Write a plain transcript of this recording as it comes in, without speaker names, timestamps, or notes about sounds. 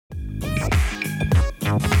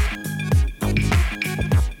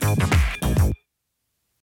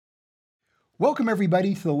Welcome,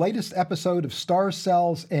 everybody, to the latest episode of Stars,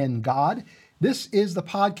 Cells, and God. This is the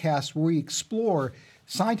podcast where we explore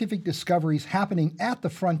scientific discoveries happening at the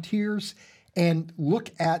frontiers and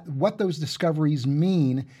look at what those discoveries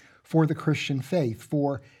mean for the Christian faith,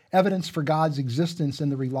 for evidence for God's existence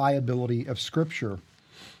and the reliability of Scripture.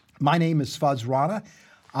 My name is Fuz Rana.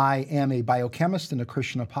 I am a biochemist and a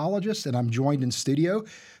Christian apologist, and I'm joined in studio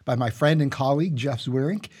by my friend and colleague, Jeff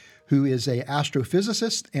Zwirink, who is an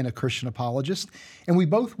astrophysicist and a Christian apologist. And we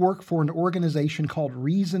both work for an organization called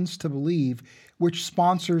Reasons to Believe, which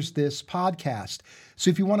sponsors this podcast. So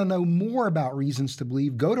if you want to know more about Reasons to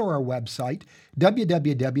Believe, go to our website,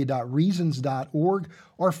 www.reasons.org,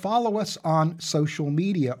 or follow us on social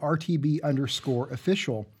media,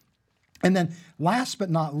 RTB_official. And then last but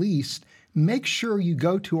not least, make sure you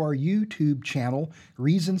go to our YouTube channel,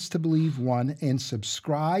 Reasons to Believe 1, and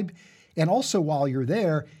subscribe. And also while you're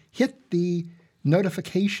there, hit the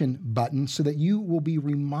notification button so that you will be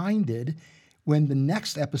reminded when the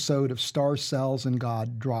next episode of Stars, Cells, and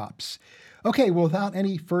God drops. Okay, well, without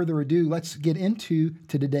any further ado, let's get into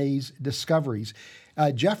today's discoveries.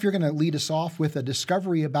 Jeff, you're going to lead us off with a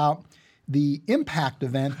discovery about the impact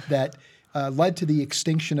event that led to the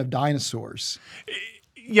extinction of dinosaurs.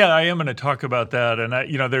 Yeah, I am going to talk about that. And,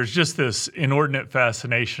 there's just this inordinate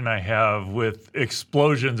fascination I have with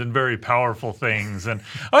explosions and very powerful things. And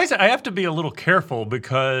I have to be a little careful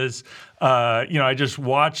because, I just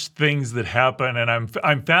watch things that happen and I'm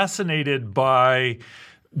fascinated by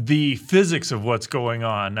the physics of what's going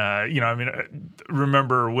on.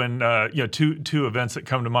 Remember when, two events that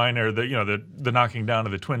come to mind are the knocking down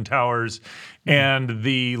of the Twin Towers and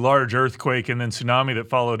the large earthquake and then tsunami that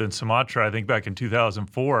followed in Sumatra, I think back in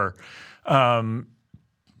 2004.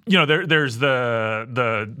 There's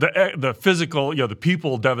the physical, the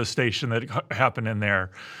people devastation that happened in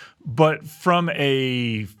there. But from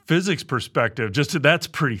a physics perspective, that's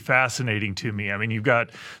pretty fascinating to me. I mean, you've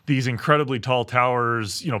got these incredibly tall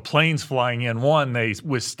towers, planes flying in. One, they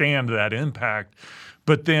withstand that impact.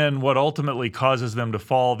 But then what ultimately causes them to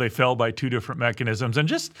fall, they fell by two different mechanisms. And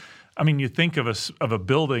you think of a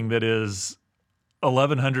building that is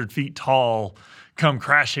 1,100 feet tall come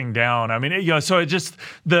crashing down. So it just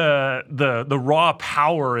the raw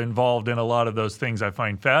power involved in a lot of those things I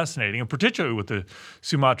find fascinating, and particularly with the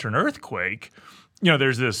Sumatran earthquake.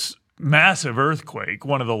 There's this massive earthquake,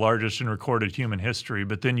 one of the largest in recorded human history,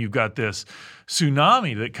 but then you've got this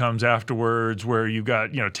tsunami that comes afterwards where you've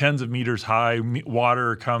got, tens of meters high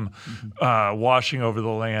water come washing over the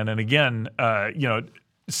land. And again,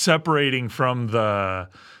 separating from the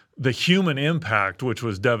human impact, which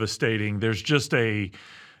was devastating, there's just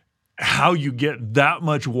how you get that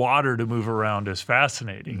much water to move around is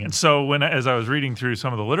fascinating. And so as I was reading through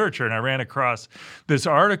some of the literature and I ran across this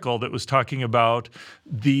article that was talking about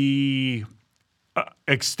the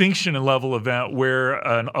extinction level event where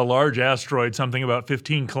a large asteroid, something about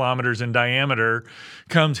 15 kilometers in diameter,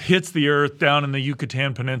 hits the Earth down in the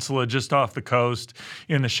Yucatan Peninsula just off the coast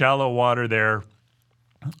in the shallow water there.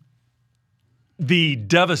 The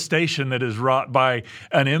devastation that is wrought by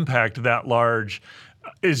an impact that large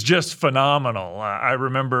is just phenomenal. I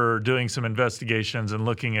remember doing some investigations and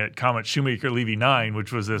looking at Comet Shoemaker-Levy 9,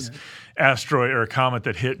 which was this asteroid or a comet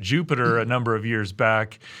that hit Jupiter a number of years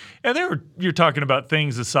back. And you're talking about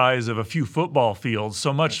things the size of a few football fields,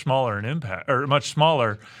 so much smaller in impact, or much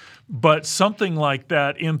smaller. But something like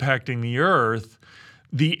that impacting the Earth,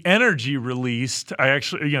 the energy released, I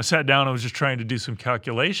actually sat down and was just trying to do some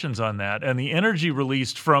calculations on that. And the energy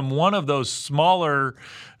released from one of those smaller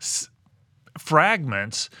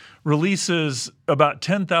fragments releases about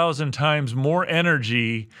 10,000 times more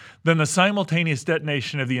energy than the simultaneous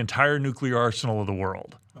detonation of the entire nuclear arsenal of the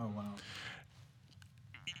world. Oh, wow.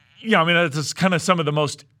 That's kind of some of the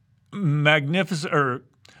most magnificent or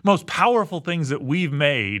most powerful things that we've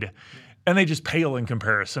made, and they just pale in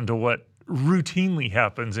comparison to what routinely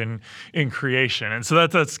happens in creation. And so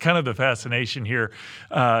that's kind of the fascination here.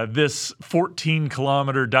 This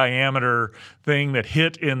 14-kilometer diameter thing that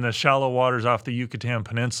hit in the shallow waters off the Yucatan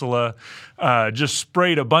Peninsula just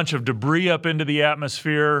sprayed a bunch of debris up into the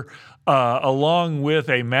atmosphere, along with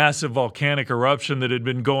a massive volcanic eruption that had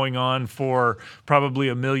been going on for probably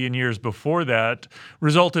 1 million years before that,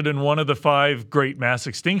 resulted in one of the 5 great mass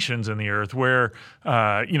extinctions in the Earth where,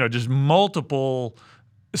 just multiple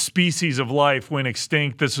species of life went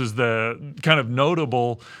extinct. This was the kind of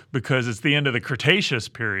notable because it's the end of the Cretaceous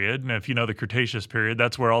period. And if you know the Cretaceous period,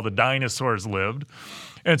 that's where all the dinosaurs lived.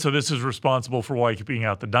 And so this is responsible for wiping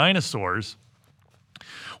out the dinosaurs.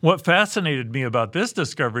 What fascinated me about this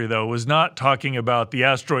discovery, though, was not talking about the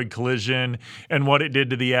asteroid collision and what it did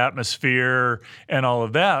to the atmosphere and all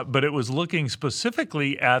of that, but it was looking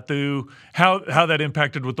specifically at how that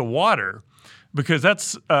impacted with the water. Because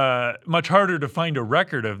that's much harder to find a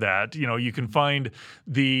record of that. You know, you can find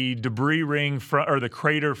the debris ring or the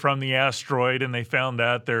crater from the asteroid, and they found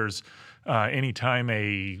that there's anytime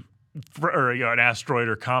an asteroid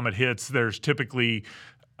or comet hits, there's typically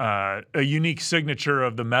a unique signature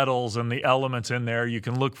of the metals and the elements in there. You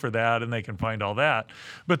can look for that, and they can find all that.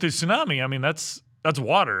 But the tsunami, I mean, that's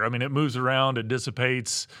water. I mean, it moves around, it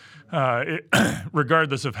dissipates,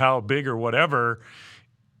 regardless of how big or whatever.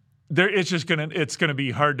 It's gonna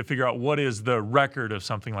be hard to figure out what is the record of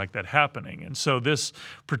something like that happening. And so this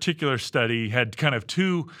particular study had kind of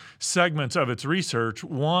two segments of its research.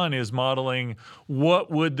 One is modeling what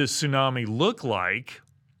would the tsunami look like,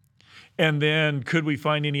 and then could we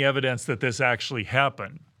find any evidence that this actually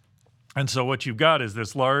happened? And so what you've got is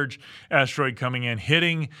this large asteroid coming in,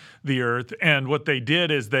 hitting the Earth. And what they did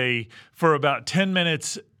is for about 10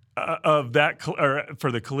 minutes of that,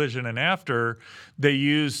 for the collision and after, they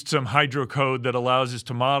used some hydrocode that allows us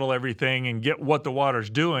to model everything and get what the water's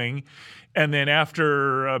doing. And then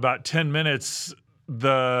after about 10 minutes,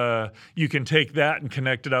 you can take that and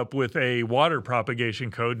connect it up with a water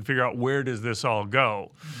propagation code and figure out where does this all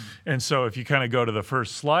go. And so if you kind of go to the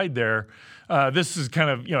first slide there, this is kind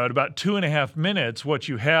of, at about 2.5 minutes, what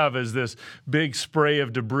you have is this big spray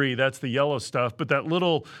of debris. That's the yellow stuff. But that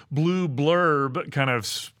little blue blurb kind of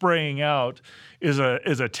spraying out is a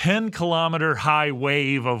 10-kilometer high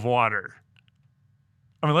wave of water.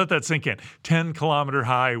 I mean, let that sink in. 10-kilometer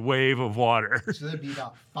high wave of water. So that'd be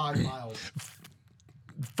about 5 miles.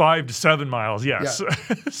 5 to 7 miles, yes.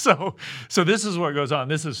 Yeah. So this is what goes on.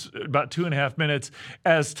 This is about 2.5 minutes.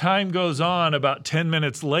 As time goes on, about 10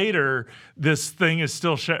 minutes later, this thing is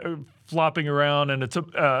still flopping around, and it's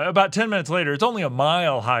about 10 minutes later. It's only a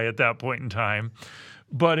mile high at that point in time,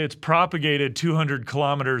 but it's propagated 200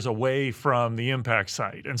 kilometers away from the impact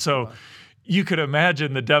site. And so you could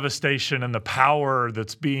imagine the devastation and the power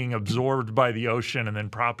that's being absorbed by the ocean and then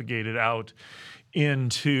propagated out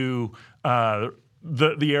into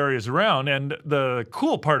the areas around. And the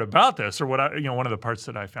cool part about this, or one of the parts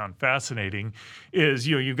that I found fascinating, is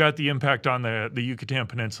you've got the impact on the Yucatan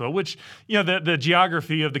Peninsula, which the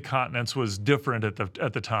geography of the continents was different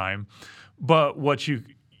at the time, but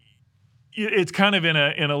it's kind of in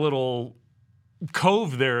a little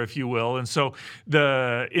cove there, if you will. And so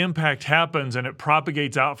the impact happens and it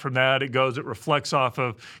propagates out from that. It reflects off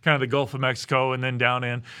of kind of the Gulf of Mexico and then down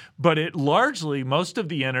in. But it largely, most of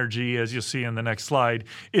the energy, as you'll see in the next slide,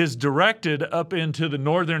 is directed up into the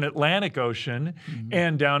northern Atlantic Ocean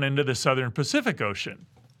and down into the southern Pacific Ocean.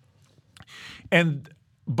 And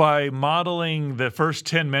by modeling the first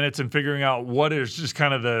 10 minutes and figuring out what is just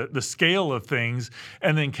kind of the scale of things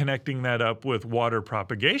and then connecting that up with water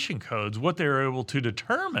propagation codes, what they were able to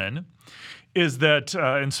determine is that,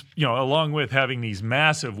 along with having these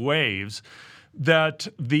massive waves, that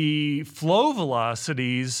the flow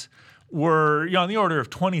velocities were on the order of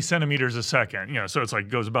 20 centimeters a second. So it's like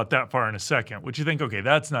goes about that far in a second, which you think, okay,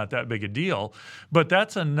 that's not that big a deal, but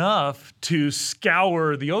that's enough to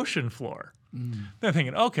scour the ocean floor. They're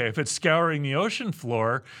thinking, okay, if it's scouring the ocean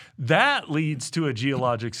floor, that leads to a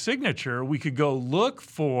geologic signature. We could go look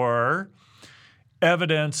for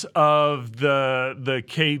evidence of the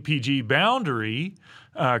KPG boundary,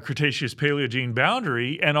 Cretaceous-Paleogene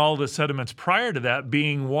boundary, and all the sediments prior to that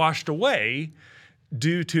being washed away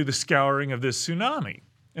due to the scouring of this tsunami.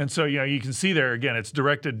 And so, you can see there, again, it's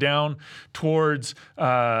directed down towards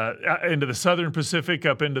into the southern Pacific,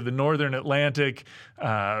 up into the northern Atlantic.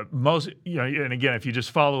 And again, if you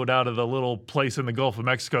just follow it out of the little place in the Gulf of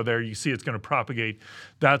Mexico there, you see it's going to propagate.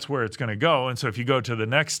 That's where it's going to go. And so if you go to the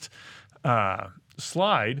next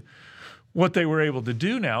slide, what they were able to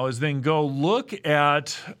do now is then go look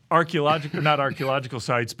at not archaeological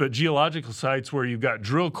sites, but geological sites where you've got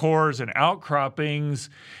drill cores and outcroppings,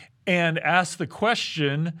 and ask the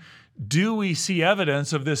question, do we see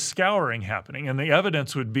evidence of this scouring happening? And the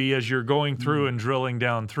evidence would be, as you're going through and drilling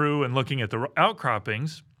down through and looking at the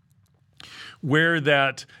outcroppings, where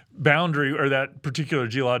that boundary or that particular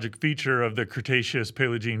geologic feature of the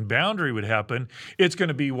Cretaceous-Paleogene boundary would happen, it's going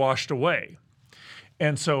to be washed away.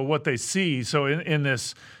 And so what they see, in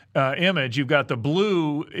this image, you've got the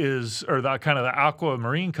blue or the kind of the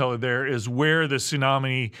aquamarine color there is where the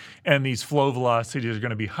tsunami and these flow velocities are going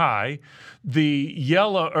to be high. The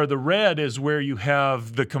yellow or the red is where you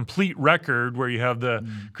have the complete record, where you have the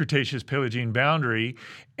Cretaceous-Paleogene boundary.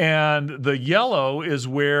 And the yellow is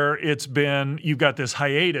where you've got this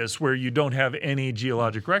hiatus where you don't have any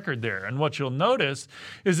geologic record there. And what you'll notice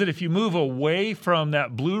is that if you move away from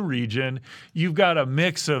that blue region, you've got a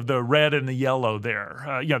mix of the red and the yellow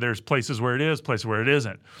there. There's places where it is, places where it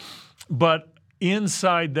isn't. But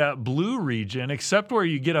inside that blue region, except where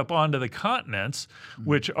you get up onto the continents,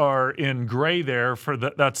 which are in gray there,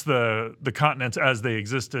 that's the continents as they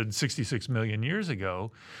existed 66 million years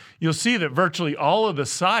ago, you'll see that virtually all of the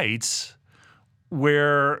sites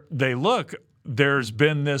where they look, there's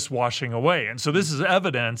been this washing away. And so this is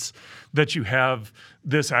evidence that you have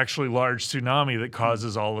this actually large tsunami that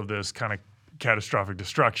causes all of this kind of catastrophic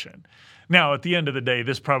destruction. Now, at the end of the day,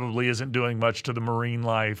 this probably isn't doing much to the marine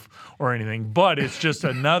life or anything, but it's just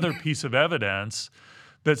another piece of evidence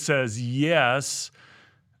that says, yes,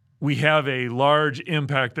 we have a large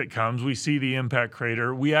impact that comes. We see the impact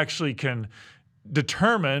crater. We actually can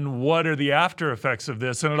determine what are the after effects of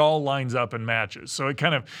this, and it all lines up and matches. So it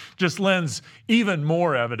kind of just lends even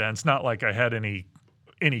more evidence, not like I had any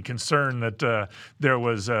concern that there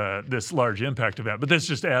was this large impact event. But this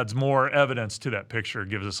just adds more evidence to that picture,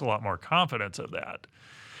 gives us a lot more confidence of that.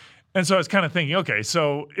 And so I was kind of thinking, okay,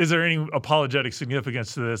 so is there any apologetic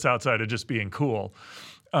significance to this outside of just being cool?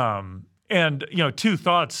 And two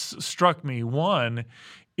thoughts struck me. One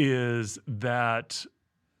is that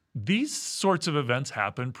these sorts of events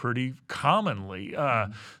happen pretty commonly,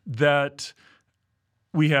 that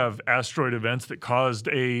we have asteroid events that caused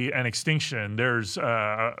an extinction. There's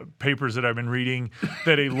papers that I've been reading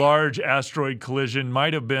that a large asteroid collision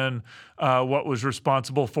might have been what was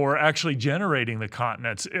responsible for actually generating the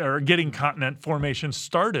continents or getting continent formation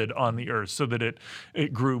started on the Earth so that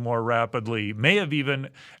it grew more rapidly. May have even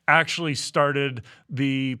actually started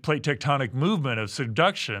the plate tectonic movement of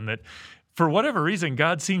subduction that, for whatever reason,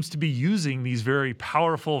 God seems to be using these very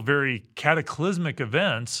powerful, very cataclysmic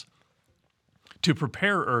events to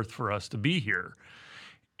prepare Earth for us to be here.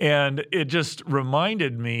 And it just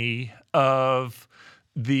reminded me of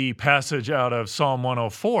the passage out of Psalm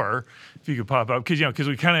 104, if you could pop up, because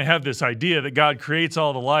we kind of have this idea that God creates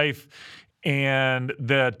all the life, and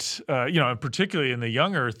that, and particularly in the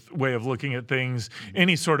young Earth way of looking at things,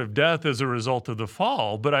 any sort of death is a result of the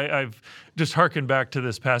fall. But I've just hearkened back to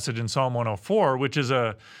this passage in Psalm 104, which is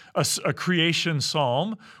a creation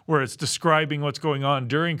psalm where it's describing what's going on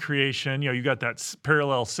during creation. You got that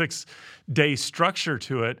parallel 6-day structure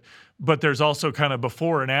to it, but there's also kind of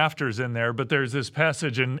before and afters in there. But there's this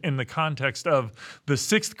passage in the context of the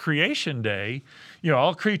 6th creation day.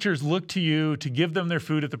 All creatures look to you to give them their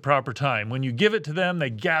food at the proper time. When you give it to them, they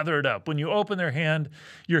gather it up. When you open their hand,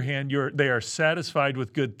 they are satisfied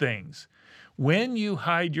with good things. When you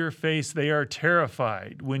hide your face, they are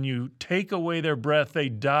terrified. When you take away their breath, they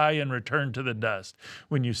die and return to the dust.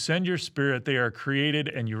 When you send your spirit, they are created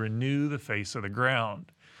and you renew the face of the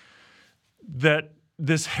ground. That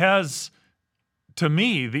this has, to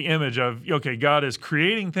me, the image of, okay, God is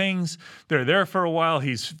creating things. They're there for a while.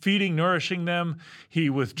 He's feeding, nourishing them. He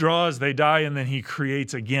withdraws, they die, and then he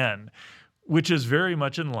creates again, which is very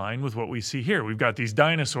much in line with what we see here. We've got these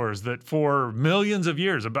dinosaurs that for millions of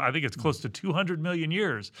years, I think it's close to 200 million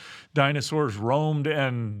years, dinosaurs roamed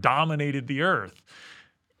and dominated the earth.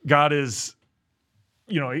 God is,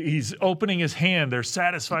 he's opening his hand. They're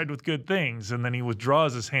satisfied with good things. And then he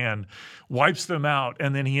withdraws his hand, wipes them out,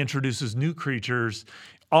 and then he introduces new creatures,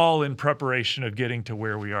 all in preparation of getting to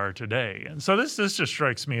where we are today. And so this just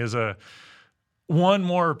strikes me as one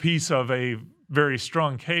more piece of a very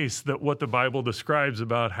strong case that what the Bible describes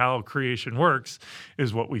about how creation works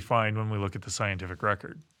is what we find when we look at the scientific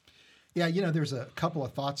record. Yeah, there's a couple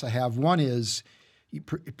of thoughts I have. One is,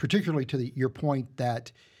 particularly to your point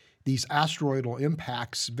that these asteroidal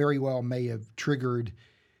impacts very well may have triggered,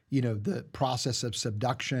 the process of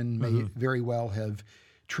subduction, may very well have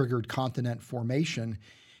triggered continent formation.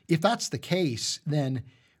 If that's the case, then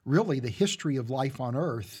really the history of life on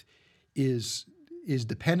Earth is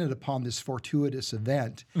dependent upon this fortuitous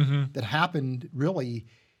event that happened really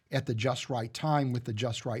at the just right time with the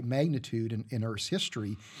just right magnitude in Earth's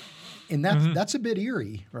history. And that's a bit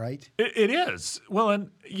eerie, right? It is. Well,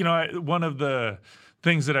 and, one of the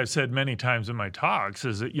things that I've said many times in my talks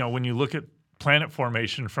is that, when you look at planet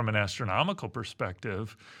formation from an astronomical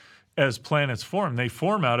perspective, as planets form, they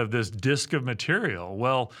form out of this disk of material.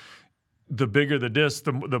 Well, the bigger the disk,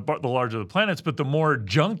 the larger the planets, but the more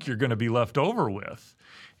junk you're going to be left over with.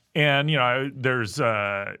 And, there's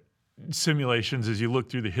simulations as you look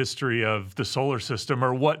through the history of the solar system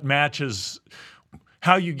or what matches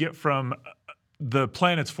how you get from the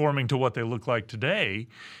planets forming to what they look like today.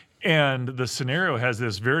 And the scenario has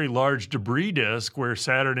this very large debris disk where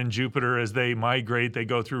Saturn and Jupiter, as they migrate, they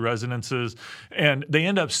go through resonances, and they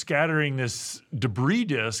end up scattering this debris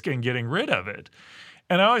disk and getting rid of it.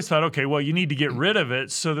 And I always thought, okay, well, you need to get rid of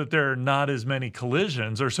it so that there are not as many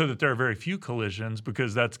collisions, or so that there are very few collisions,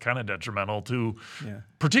 because that's kind of detrimental to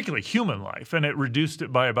particularly human life. And it reduced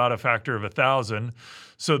it by about a factor of 1,000.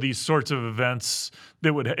 So these sorts of events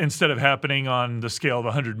that would, instead of happening on the scale of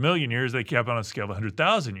 100 million years, they happen on a scale of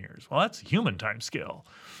 100,000 years. Well, that's a human time scale.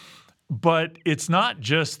 But it's not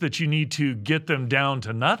just that you need to get them down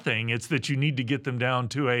to nothing. It's that you need to get them down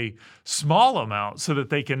to a small amount so that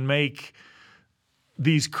they can make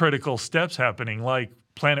these critical steps happening, like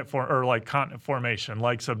like continent formation,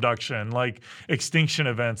 like subduction, like extinction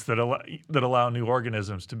events that allow new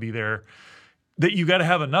organisms to be there. That you got to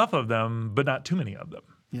have enough of them, but not too many of them.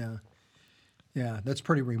 Yeah, that's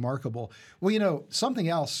pretty remarkable. Well, something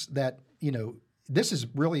else that this is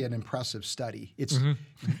really an impressive study. It's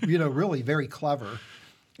really very clever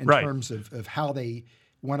in terms of how they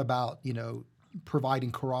went about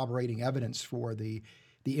providing corroborating evidence for the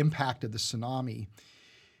impact of the tsunami.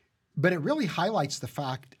 But it really highlights the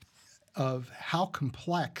fact of how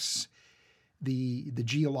complex the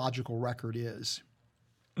geological record is.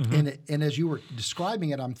 And as you were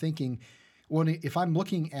describing it, I'm thinking, well, if I'm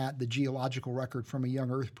looking at the geological record from a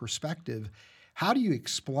young Earth perspective, how do you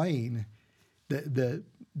explain the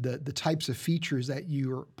types of features that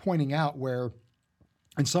you're pointing out, where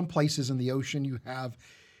in some places in the ocean you have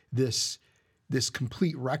this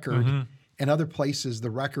complete record, and other places the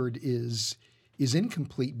record is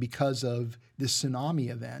incomplete because of this tsunami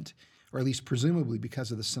event, or at least presumably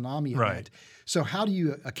because of the tsunami event. So how do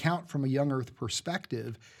you account from a young Earth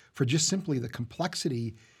perspective for just simply the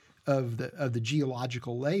complexity of the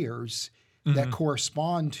geological layers that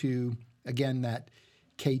correspond to, again, that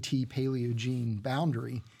KT Paleogene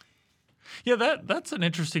boundary? Yeah, that's an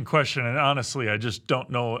interesting question, and honestly, I just don't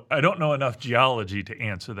know. I don't know enough geology to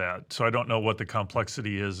answer that, so I don't know what the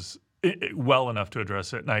complexity is well enough to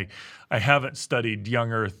address it. And I haven't studied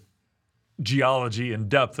young Earth geology in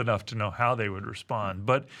depth enough to know how they would respond.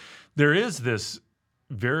 But there is this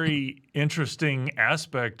very interesting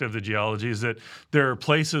aspect of the geology, is that there are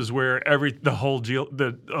places where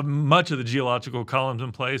much of the geological column's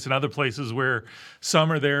in place, and other places where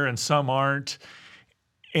some are there and some aren't.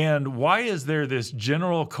 And why is there this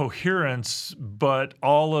general coherence, but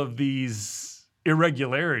all of these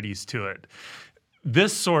irregularities to it?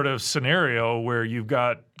 This sort of scenario where you've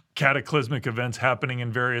got cataclysmic events happening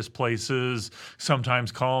in various places,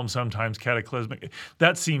 sometimes calm, sometimes cataclysmic,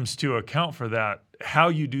 that seems to account for that. How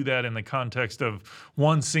you do that in the context of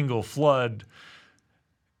one single flood,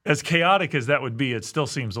 as chaotic as that would be, it still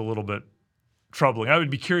seems a little bit troubling. I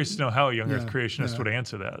would be curious to know how a young Earth creationist would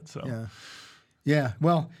answer that. So.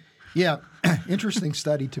 Interesting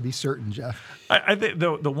study to be certain, Jeff. I think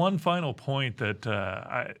the one final point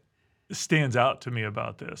that stands out to me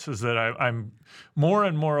about this is that I'm more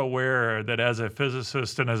and more aware that as a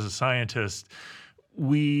physicist and as a scientist,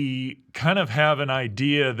 we kind of have an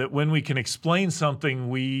idea that when we can explain something,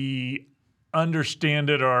 we understand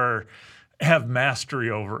it or have mastery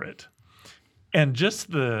over it. And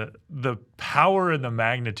just the power and the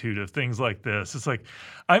magnitude of things like this, it's like,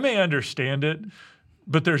 I may understand it,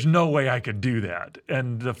 but there's no way I could do that.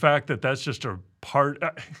 And the fact that that's just a part,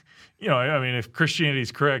 if Christianity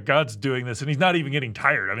is correct, God's doing this, and he's not even getting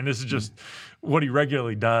tired. I mean, this is just what he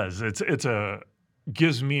regularly does.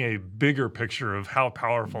 Gives me a bigger picture of how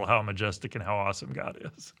powerful, how majestic, and how awesome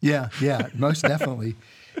God is. Yeah, most definitely.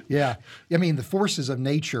 Yeah. I mean, the forces of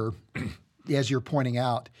nature, as you're pointing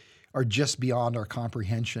out, are just beyond our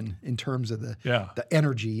comprehension in terms of the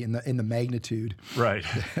energy and the magnitude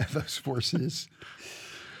of those forces.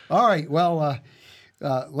 All right, well,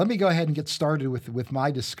 let me go ahead and get started with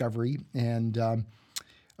my discovery. And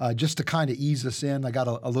just to kind of ease us in, I got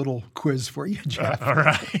a little quiz for you, Jeff. All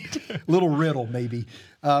right. Little riddle, maybe.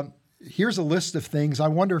 Here's a list of things. I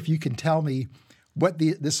wonder if you can tell me what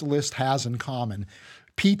this list has in common.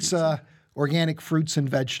 Pizza, organic fruits and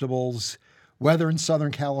vegetables, weather in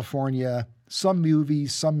Southern California, some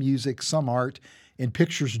movies, some music, some art, and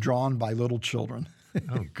pictures drawn by little children.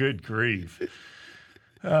 Oh, good grief.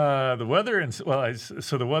 The weather in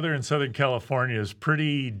Southern California is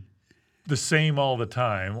pretty the same all the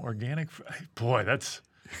time. Organic, boy, that's.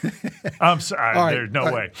 I'm sorry. Right, there's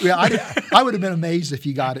no way. Yeah, I would have been amazed if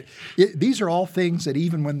you got it. These are all things that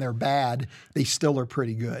even when they're bad, they still are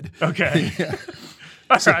pretty good. Okay.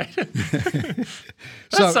 All right.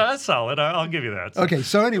 That's solid. I'll give you that. Okay.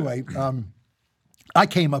 So anyway, I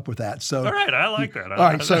came up with that. So all right, I like that. All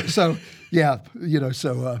right. So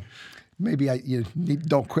maybe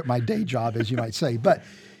don't quit my day job, as you might say. But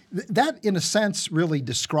that, in a sense, really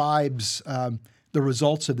describes the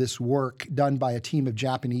results of this work done by a team of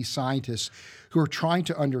Japanese scientists who are trying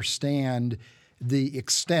to understand the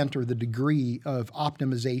extent or the degree of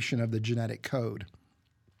optimization of the genetic code.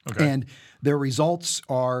 Okay. And their results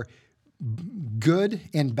are good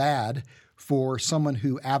and bad for someone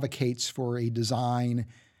who advocates for a design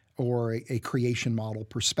or a creation model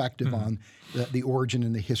perspective on the origin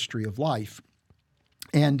and the history of life.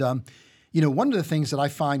 And one of the things that I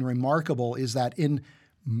find remarkable is that in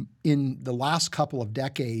the last couple of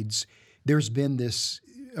decades, there's been this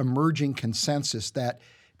emerging consensus that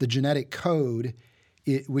the genetic code,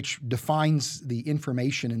 which defines the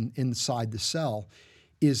information inside the cell,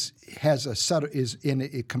 is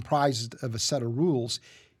comprised of a set of rules,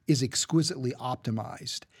 is exquisitely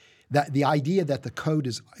optimized. That the idea that the code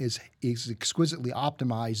is exquisitely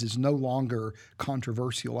optimized is no longer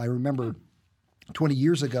controversial. I remember 20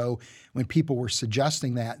 years ago when people were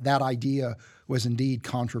suggesting that idea was indeed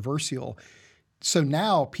controversial. So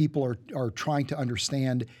now people are trying to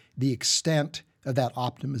understand the extent of that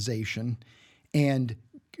optimization and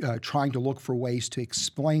trying to look for ways to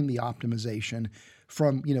explain the optimization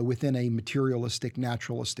from within a materialistic,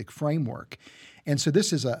 naturalistic framework. And so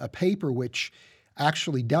this is a paper which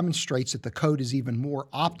actually demonstrates that the code is even more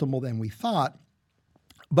optimal than we thought,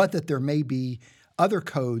 but that there may be other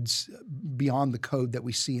codes beyond the code that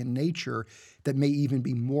we see in nature that may even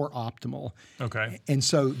be more optimal. Okay. And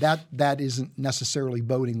so that isn't necessarily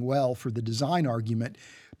boding well for the design argument.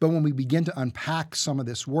 But when we begin to unpack some of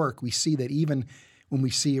this work, we see that even when we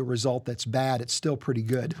see a result that's bad, it's still pretty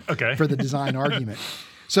good for the design argument.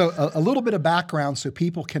 So a little bit of background so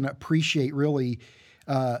people can appreciate really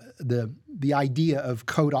the idea of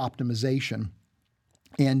code optimization.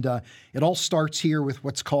 And it all starts here with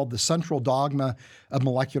what's called the central dogma of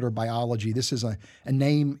molecular biology. This is a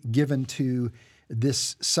name given to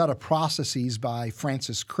this set of processes by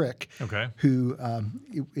Francis Crick, who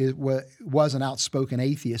was an outspoken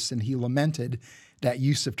atheist, and he lamented that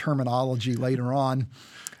use of terminology later on.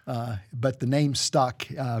 But the name stuck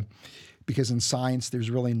because in science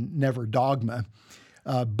there's really never dogma.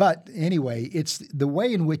 But anyway, it's the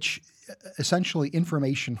way in which essentially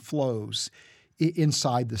information flows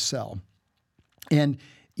inside the cell. And,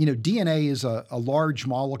 DNA is a large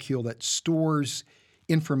molecule that stores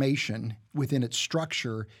information within its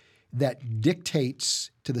structure that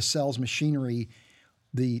dictates to the cell's machinery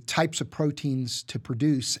the types of proteins to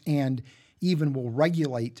produce and even will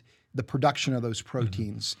regulate the production of those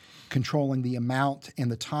proteins, controlling the amount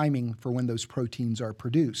and the timing for when those proteins are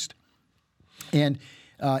produced. And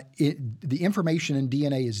the information in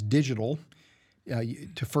DNA is digital,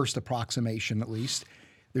 to first approximation at least.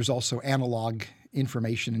 There's also analog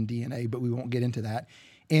information in DNA, but we won't get into that.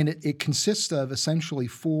 And it consists of essentially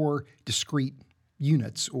 4 discrete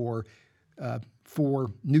units or 4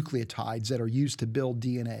 nucleotides that are used to build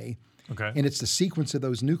DNA. Okay. And it's the sequence of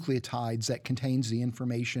those nucleotides that contains the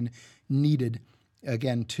information needed,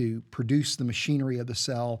 again, to produce the machinery of the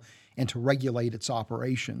cell and to regulate its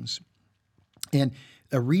operations. And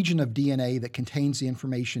a region of DNA that contains the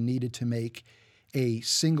information needed to make a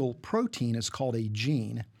single protein is called a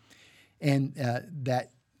gene. And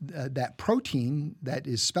that protein that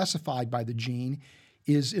is specified by the gene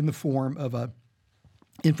is in the form of a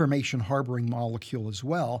information harboring molecule as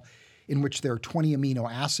well, in which there are 20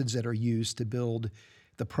 amino acids that are used to build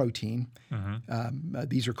the protein.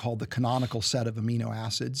 These are called the canonical set of amino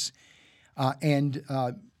acids.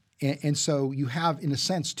 And so you have, in a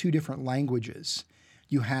sense, 2 different languages.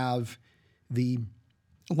 You have the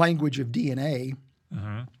language of DNA,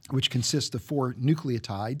 which consists of 4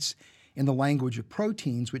 nucleotides, and the language of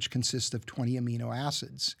proteins, which consists of 20 amino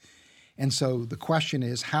acids. And so the question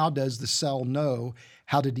is, how does the cell know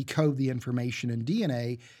how to decode the information in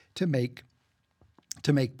DNA to make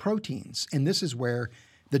proteins? And this is where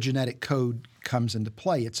the genetic code comes into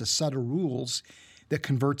play. It's a set of rules that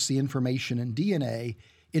converts the information in DNA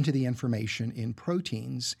into the information in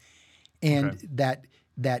proteins. And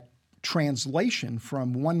that translation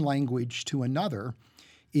from one language to another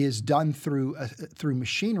is done through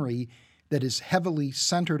machinery that is heavily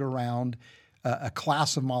centered around a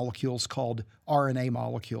class of molecules called RNA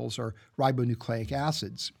molecules or ribonucleic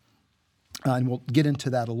acids. And we'll get into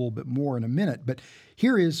that a little bit more in a minute. But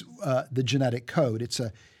here is the genetic code.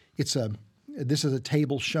 This is a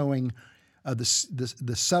table showing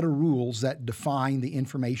the set of rules that define the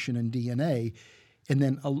information in DNA and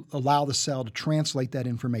then allow the cell to translate that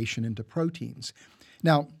information into proteins.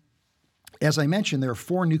 Now, as I mentioned, there are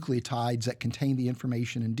 4 nucleotides that contain the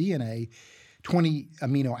information in DNA, 20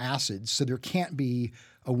 amino acids, so there can't be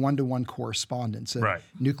a one-to-one correspondence, a Right.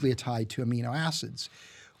 nucleotide to amino acids.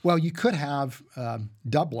 Well, you could have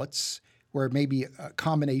doublets where maybe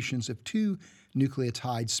combinations of two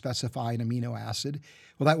nucleotides specify an amino acid.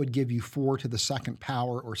 Well, that would give you 4 to the second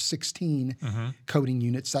power or 16 coding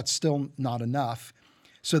units. That's still not enough.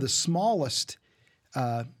 So the smallest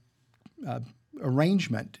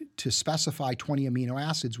arrangement to specify 20 amino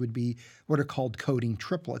acids would be what are called coding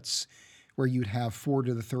triplets, where you'd have 4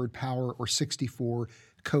 to the third power or 64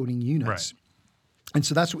 coding units. Right. And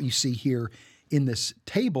so that's what you see here in this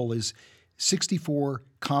table is 64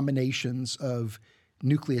 combinations of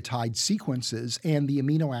nucleotide sequences and the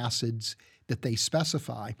amino acids that they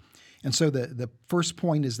specify. And so the first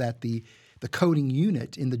point is that the coding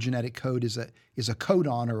unit in the genetic code is a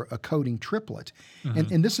codon or a coding triplet.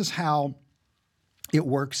 And this is how it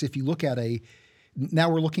works if you look at now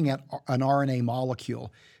we're looking at an RNA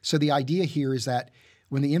molecule. So the idea here is that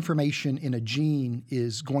when the information in a gene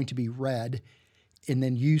is going to be read and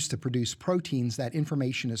then used to produce proteins, that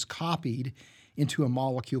information is copied into a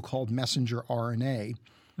molecule called messenger RNA.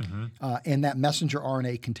 And that messenger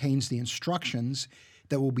RNA contains the instructions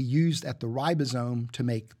that will be used at the ribosome to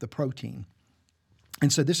make the protein.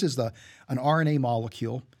 And so this is an RNA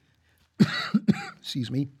molecule,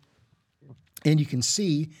 excuse me, and you can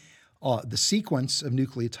see the sequence of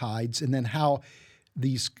nucleotides and then how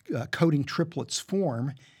these coding triplets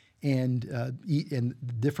form and the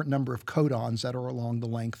different number of codons that are along the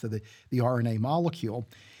length of the RNA molecule.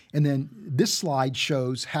 And then this slide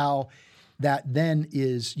shows how that then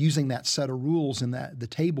is using that set of rules in the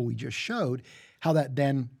table we just showed, how that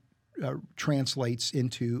then translates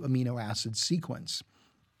into amino acid sequence.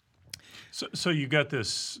 So you got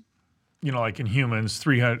this, like in humans,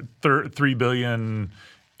 3 billion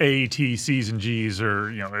A, T, C's, and G's,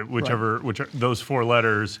 or whichever those 4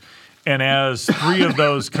 letters. And as 3 of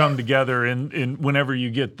those come together, in whenever you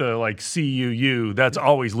get the CUU, that's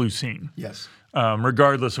always leucine. Yes.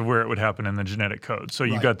 Regardless of where it would happen in the genetic code. So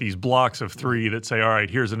you've got these blocks of 3 that say, all right,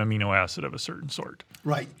 here's an amino acid of a certain sort.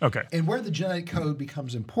 Right. Okay. And where the genetic code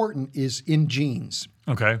becomes important is in genes.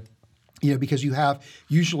 Okay. Because you have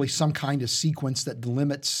usually some kind of sequence that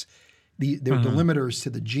delimits they're delimiters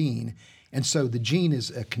to the gene. And so the gene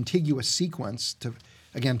is a contiguous sequence to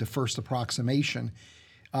first approximation,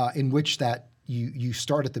 in which that you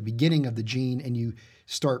start at the beginning of the gene and you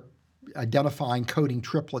start identifying coding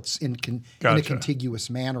triplets in a contiguous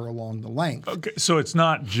manner along the length. Okay, so it's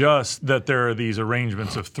not just that there are these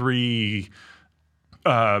arrangements of 3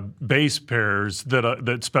 base pairs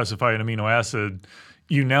that specify an amino acid.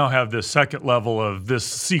 You now have this second level of this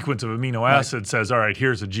sequence of amino acids says, all right,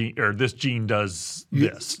 here's a gene, or this gene does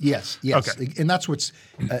this. Yes. Okay. And that's what's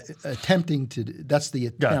that's the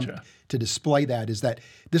attempt to display that, is that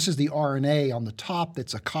this is the RNA on the top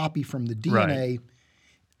that's a copy from the DNA.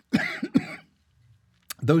 Right.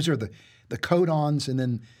 Those are the codons, and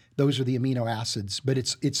then those are the amino acids, but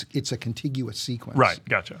it's a contiguous sequence. Right,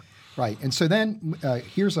 gotcha. Right, and so then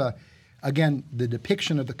here's again the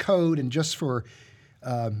depiction of the code, and just for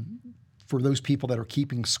those people that are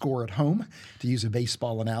keeping score at home, to use a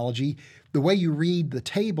baseball analogy, the way you read the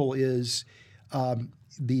table is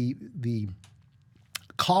the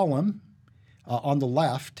column on the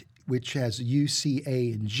left, which has U, C,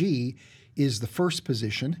 A, and G, is the first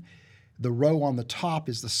position. The row on the top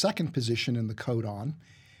is the second position in the codon.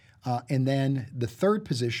 And then the third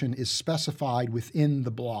position is specified within the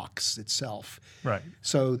blocks itself. Right.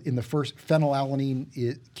 So in the first, phenylalanine,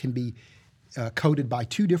 it can be coded by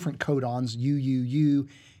 2 different codons, UUU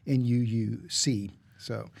and UUC.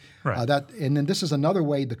 So and then this is another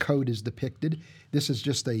way the code is depicted. This is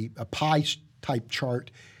just a pie type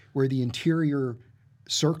chart where the interior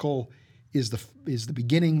circle is the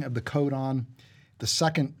beginning of the codon. The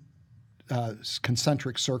second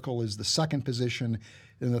concentric circle is the second position,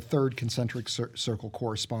 and the third concentric circle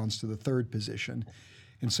corresponds to the third position.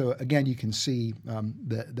 And so again, you can see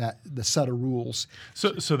the set of rules.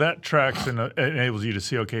 So that tracks and enables you to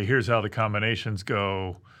see, okay, here's how the combinations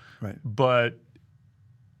go. Right. But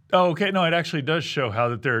it actually does show how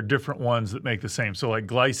that there are different ones that make the same. So like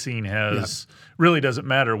glycine really doesn't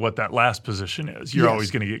matter what that last position is. You're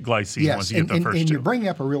always going to get glycine once you get the first 2. And you're bringing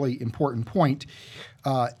up a really important point,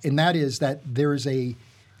 and that is that there is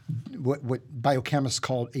what biochemists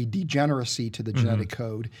call a degeneracy to the genetic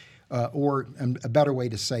code, or a better way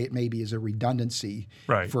to say it maybe is a redundancy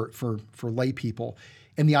for lay people.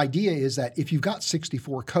 And the idea is that if you've got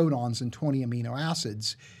 64 codons and 20 amino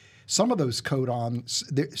acids, some of those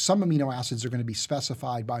codons, some amino acids are going to be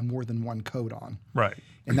specified by more than one codon. Right.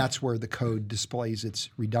 And that's where the code displays its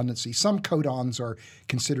redundancy. Some codons are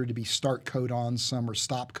considered to be start codons, some are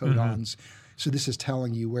stop codons. So this is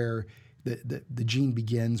telling you where the gene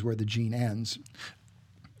begins, where the gene ends.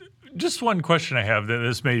 Just one question I have, that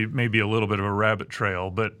this may be a little bit of a rabbit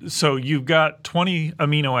trail, but so you've got 20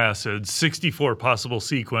 amino acids, 64 possible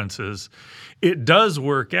sequences. It does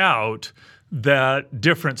work out that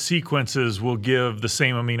different sequences will give the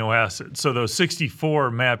same amino acid. So those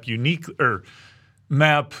 64 map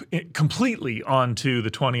completely onto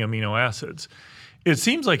the 20 amino acids. It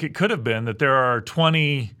seems like it could have been that there are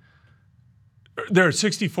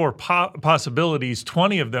 64 possibilities,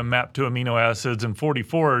 20 of them map to amino acids, and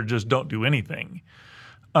 44 just don't do anything.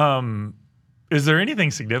 Is there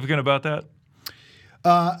anything significant about that?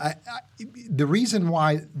 The reason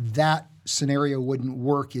why that scenario wouldn't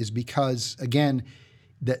work is because, again,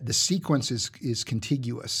 the sequence is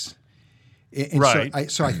contiguous. And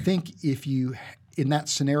right. So I think if you, in that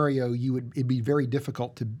scenario, it'd be very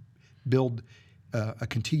difficult to build a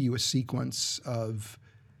contiguous sequence of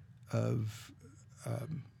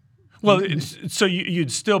so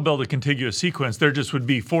you'd still build a contiguous sequence. There just would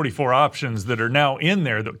be 44 options that are now in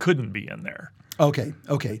there that couldn't be in there. Okay.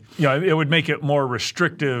 Yeah, it would make it more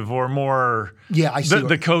restrictive or more. Yeah, I see.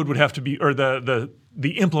 The code would have to be, or the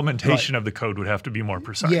implementation of the code would have to be more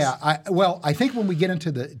precise. Yeah. I think when we get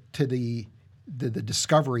into the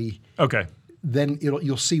discovery, okay, then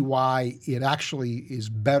you'll see why it actually is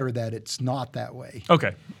better that it's not that way.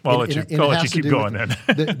 Okay. Well, I'll let you keep going then.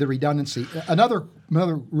 the redundancy. Another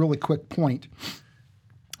really quick point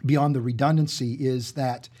beyond the redundancy is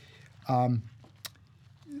that in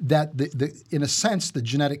a sense the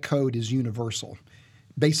genetic code is universal.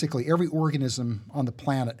 Basically, every organism on the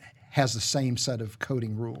planet has the same set of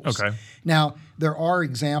coding rules. Okay. Now, there are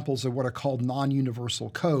examples of what are called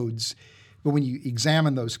non-universal codes. But when you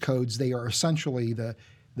examine those codes, they are essentially the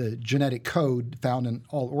genetic code found in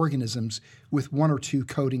all organisms with one or two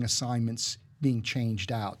coding assignments being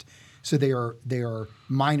changed out. So they are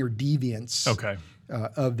minor deviants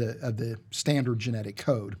of the standard genetic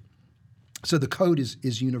code. So the code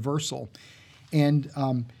is universal, and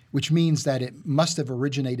which means that it must have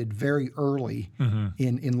originated very early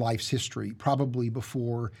in life's history, probably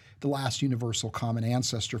before the last universal common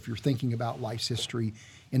ancestor, if you're thinking about life's history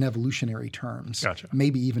in evolutionary terms. Gotcha.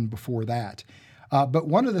 Maybe even before that. But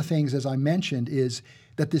one of the things, as I mentioned, is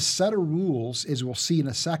that this set of rules, as we'll see in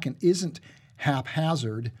a second, isn't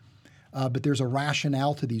haphazard, but there's a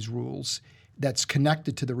rationale to these rules that's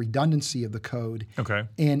connected to the redundancy of the code. Okay.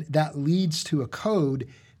 And that leads to a code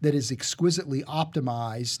that is exquisitely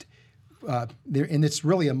optimized. And it's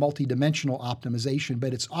really a multidimensional optimization,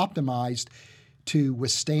 but it's optimized to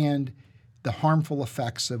withstand the harmful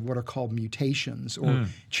effects of what are called mutations or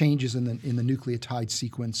changes in the nucleotide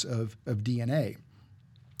sequence of DNA.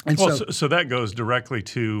 And so that goes directly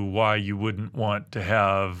to why you wouldn't want to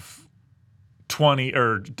have 20,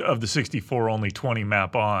 or of the 64, only 20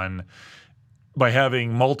 map on. By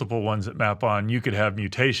having multiple ones that map on, you could have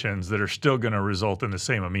mutations that are still going to result in the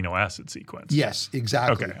same amino acid sequence. Yes,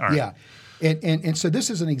 exactly. Okay, all right. Yeah. And so this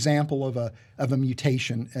is an example of a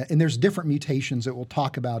mutation, and there's different mutations that we'll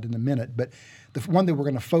talk about in a minute, but the one that we're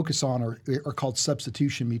going to focus on are called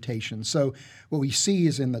substitution mutations. So what we see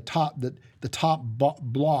is in the top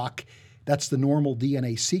block, that's the normal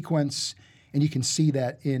DNA sequence, and you can see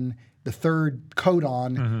that in the third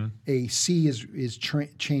codon, a C is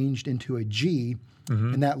changed into a G,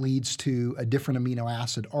 and that leads to a different amino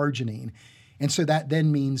acid, arginine. And so that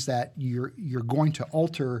then means that you're going to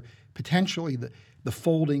alter potentially the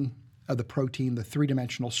folding of the protein, the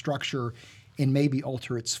three-dimensional structure, and maybe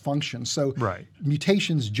alter its function. So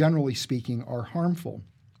mutations, generally speaking, are harmful.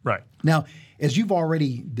 Right. Now, as you've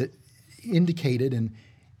already indicated, and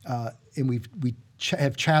we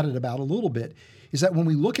have chatted about a little bit, is that when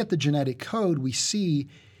we look at the genetic code, we see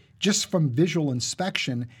just from visual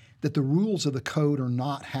inspection that the rules of the code are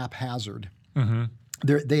not haphazard.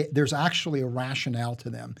 There's actually a rationale to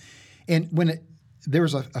them. And there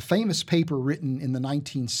was a famous paper written in the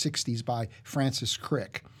 1960s by Francis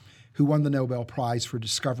Crick, who won the Nobel Prize for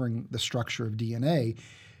discovering the structure of DNA.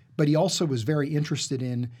 But he also was very interested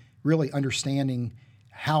in really understanding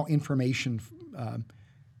how information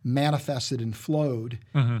manifested and flowed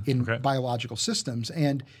in biological systems,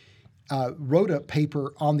 and wrote a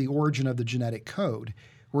paper on the origin of the genetic code,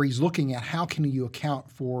 where he's looking at how can you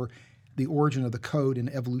account for the origin of the code in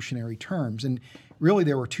evolutionary terms. And really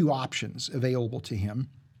there were two options available to him.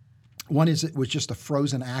 One is it was just a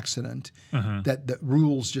frozen accident, that the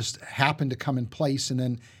rules just happened to come in place and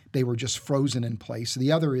then they were just frozen in place.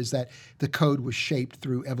 The other is that the code was shaped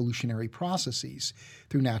through evolutionary processes,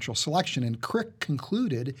 through natural selection. And Crick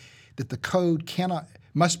concluded that the code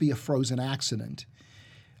must be a frozen accident.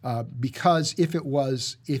 because if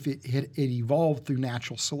it had evolved through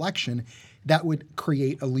natural selection, that would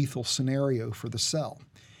create a lethal scenario for the cell.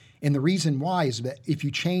 And the reason why is that if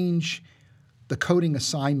you change the coding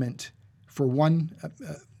assignment for one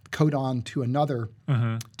codon to another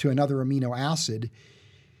amino acid,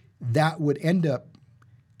 that would end up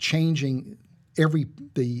changing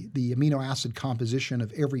the amino acid composition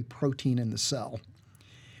of every protein in the cell,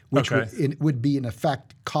 which would be in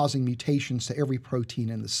effect causing mutations to every protein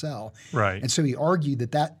in the cell. Right. And so he argued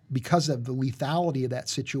that because of the lethality of that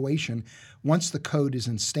situation, once the code is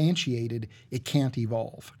instantiated, it can't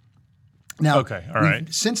evolve. Now, we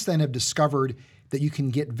since then have discovered that you can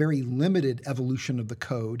get very limited evolution of the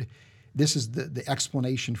code. This is the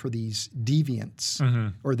explanation for these deviants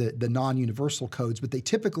or the non-universal codes, but they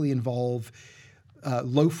typically involve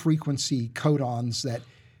low-frequency codons that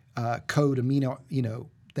code amino,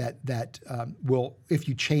 that will, if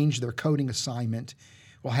you change their coding assignment,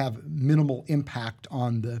 will have minimal impact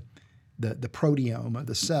on the proteome of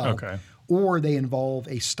the cell. Okay. Or they involve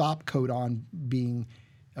a stop codon being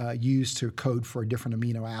used to code for a different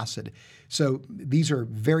amino acid. So these are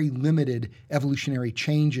very limited evolutionary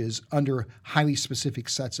changes under highly specific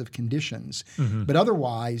sets of conditions. But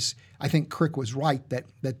otherwise, I think Crick was right that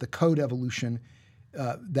the code evolution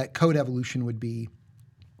would be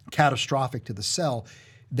catastrophic to the cell.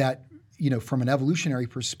 That from an evolutionary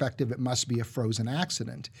perspective, it must be a frozen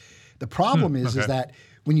accident. The problem is that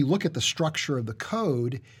when you look at the structure of the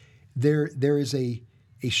code, there is a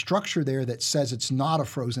structure there that says it's not a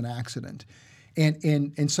frozen accident.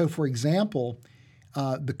 And so, for example,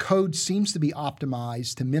 the code seems to be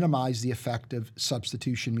optimized to minimize the effect of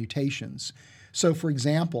substitution mutations. So, for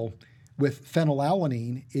example, with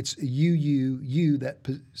phenylalanine, it's a UUU that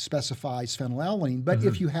specifies phenylalanine. But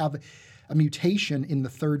if you have a mutation in the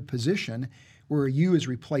third position where a U is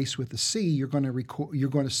replaced with a C, you're going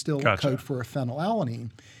to still code for a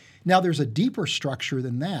phenylalanine. Now, there's a deeper structure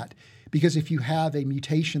than that, because if you have a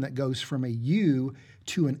mutation that goes from a U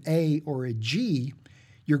to an A or a G,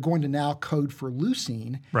 you're going to now code for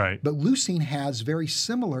leucine. Right. But leucine has very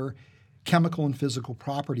similar chemical and physical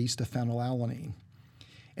properties to phenylalanine.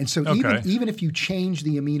 And so even if you change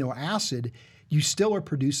the amino acid, you still are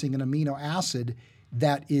producing an amino acid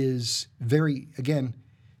that is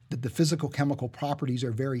the physical chemical properties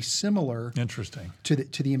are very similar to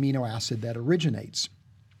the amino acid that originates.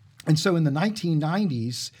 And so in the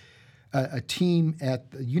 1990s, a team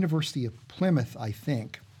at the University of Plymouth, I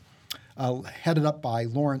think, headed up by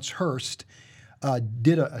Lawrence Hurst,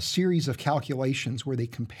 did a series of calculations where they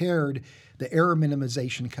compared the error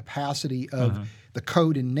minimization capacity of the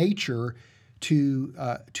code in nature to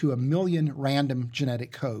 1 million random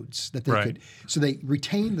genetic codes that they could. So they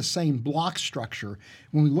retain the same block structure.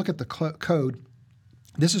 When we look at the code,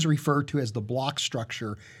 this is referred to as the block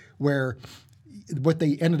structure, where what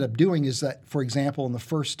they ended up doing is that, for example, in the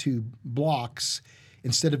first two blocks,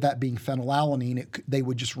 instead of that being phenylalanine, they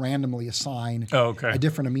would just randomly assign a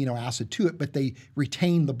different amino acid to it, but they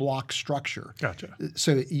retain the block structure. Gotcha.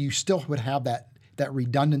 So you still would have that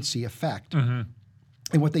redundancy effect.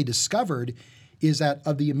 And what they discovered is that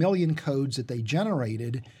of the 1 million codes that they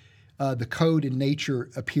generated, the code in nature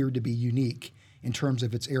appeared to be unique in terms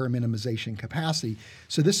of its error minimization capacity.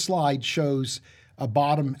 So this slide shows a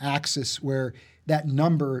bottom axis where that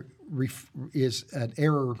number is an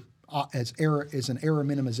error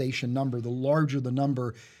minimization number. The larger the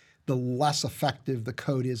number, the less effective the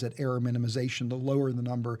code is at error minimization. The lower the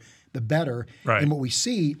number, the better. Right. And what we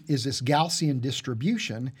see is this Gaussian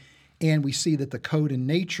distribution, and we see that the code in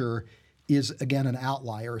nature is, again, an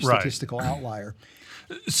outlier, a statistical outlier.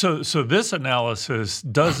 So this analysis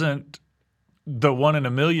doesn't, the 1 in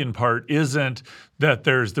a million part isn't that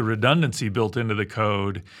there's the redundancy built into the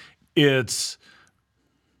code. It's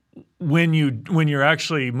when you're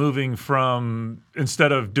actually moving from,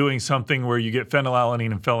 instead of doing something where you get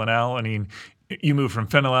phenylalanine and phenylalanine, you move from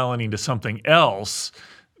phenylalanine to something else.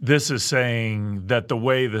 This is saying that the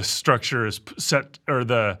way the structure is set, or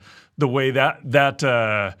the way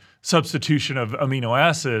that substitution of amino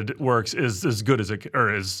acid works is as good as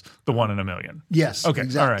is the 1 in a million. Yes, okay,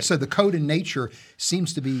 exactly. All right. So the code in nature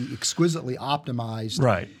seems to be exquisitely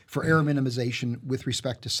optimized for error minimization with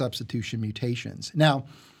respect to substitution mutations. Now,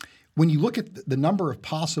 when you look at the number of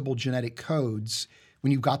possible genetic codes,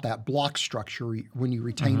 when you've got that block structure, when you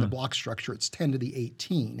retain the block structure, it's 10 to the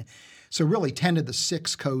 18. So really 10 to the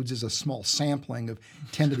 6 codes is a small sampling of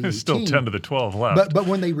 10 to the 18. There's still 10 to the 12 left. But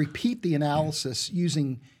when they repeat the analysis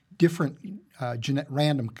using different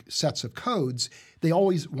random sets of codes, they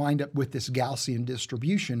always wind up with this Gaussian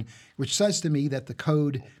distribution, which says to me that the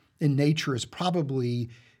code in nature is probably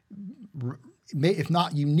if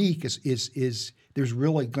not unique, is there's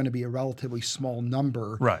really going to be a relatively small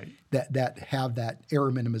number Right. that have that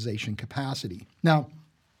error minimization capacity. Now,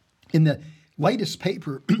 in the latest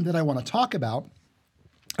paper that I want to talk about,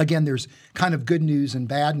 again, there's kind of good news and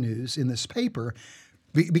bad news in this paper,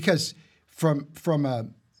 because from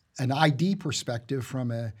an ID perspective,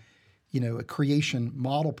 from a creation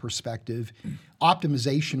model perspective,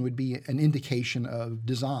 optimization would be an indication of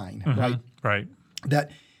design, right? Right.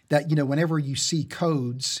 That whenever you see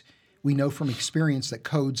codes, we know from experience that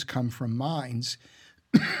codes come from minds.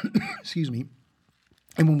 Excuse me.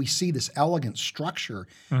 And when we see this elegant structure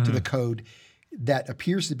to the code that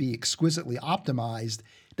appears to be exquisitely optimized,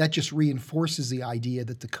 that just reinforces the idea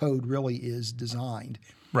that the code really is designed.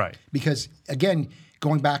 Right. Because, again,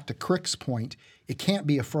 going back to Crick's point, it can't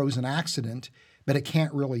be a frozen accident, but it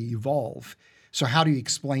can't really evolve. So how do you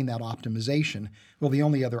explain that optimization? Well, the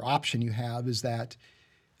only other option you have is that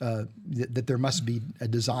that there must be a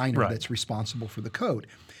designer that's responsible for the code.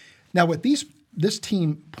 Now, what this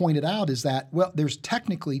team pointed out is that, well, there's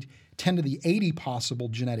technically 10 to the 80 possible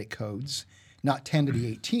genetic codes, not 10 to the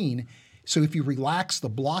 18. So if you relax the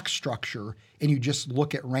block structure and you just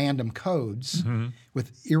look at random codes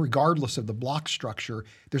with irregardless of the block structure,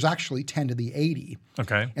 there's actually 10 to the 80.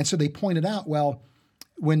 Okay. And so they pointed out, well,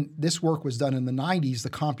 when this work was done in the 90s, the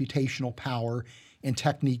computational power and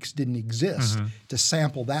techniques didn't exist to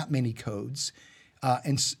sample that many codes.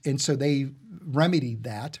 And so they remedied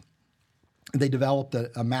that. They developed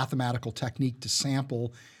a mathematical technique to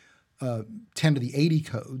sample 10 to the 80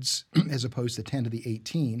 codes as opposed to 10 to the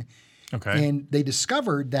 18. Okay. And they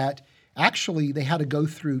discovered that actually they had to go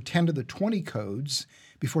through 10 to the 20 codes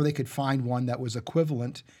before they could find one that was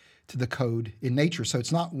equivalent to the code in nature. So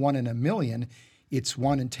it's not 1 in a million, it's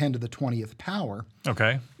 1 in 10 to the 20th power,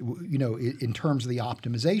 Okay. In terms of the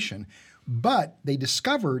optimization. But they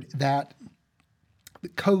discovered that the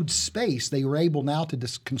code space, they were able now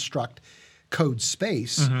to construct code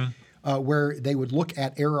space where they would look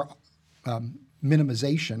at error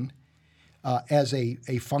minimization as a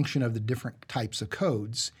function of the different types of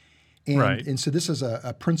codes. And so this is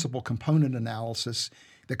a principal component analysis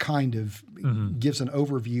that kind of gives an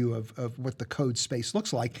overview of what the code space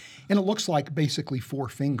looks like. And it looks like basically 4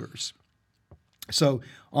 fingers. So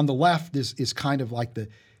on the left is kind of like the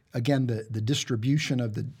distribution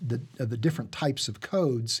of the different types of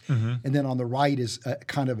codes. And then on the right is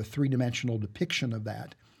kind of a 3-dimensional depiction of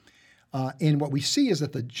that. And what we see is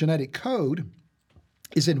that the genetic code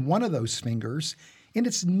is in one of those fingers, and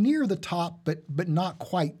it's near the top, but not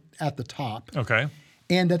quite at the top. Okay.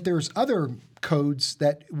 And that there's other codes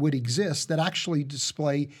that would exist that actually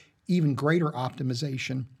display even greater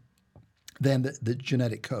optimization than the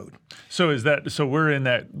genetic code. So we're in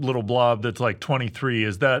that little blob that's like 23.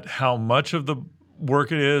 Is that how much of the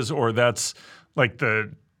work it is, or that's like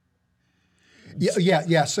the?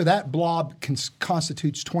 Yeah. So that blob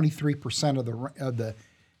constitutes 23%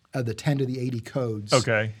 of the 10 to the 80 codes.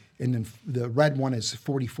 Okay. And then the red one is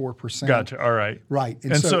 44%. Gotcha. All right. Right.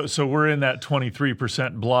 And so we're in that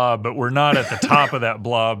 23% blob, but we're not at the top of that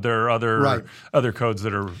blob. There are other codes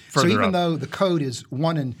that are further up. So even though the code is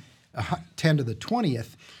 1 in 10 to the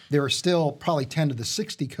 20th, there are still probably 10 to the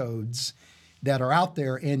 60 codes that are out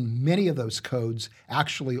there, and many of those codes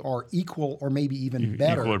actually are equal or maybe even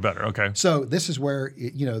better. Equal or better. Okay. So this is where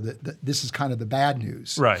this is kind of the bad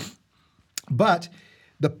news. Right. But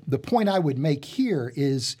the point I would make here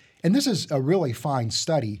is, and this is a really fine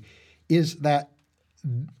study, is that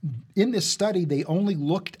in this study they only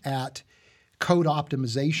looked at code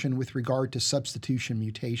optimization with regard to substitution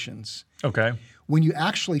mutations. Okay. When you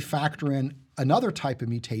actually factor in another type of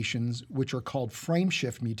mutations, which are called frame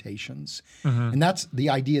shift mutations, and that's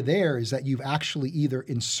the idea there is that you've actually either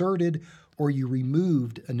inserted or you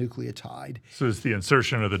removed a nucleotide. So it's the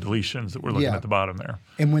insertion or the deletions that we're looking at the bottom there.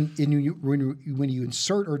 And when you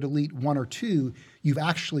insert or delete 1 or 2, you've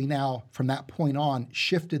actually now, from that point on,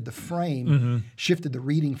 shifted the frame, shifted the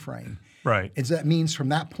reading frame. Right. And so that means from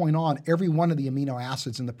that point on, every one of the amino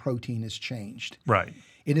acids in the protein is changed. Right.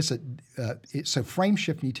 It is so frame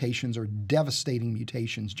shift mutations are devastating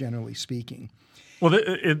mutations, generally speaking. Well,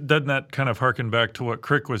 doesn't that kind of harken back to what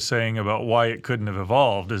Crick was saying about why it couldn't have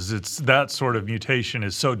evolved? Is it's that sort of mutation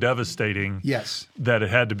is so devastating that it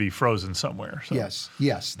had to be frozen somewhere. So.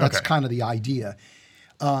 Yes. That's kind of the idea.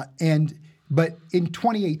 But in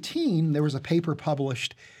 2018, there was a paper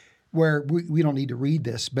published where we don't need to read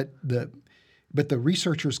this, but the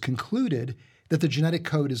researchers concluded that the genetic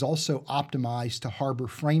code is also optimized to harbor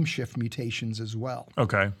frame shift mutations as well.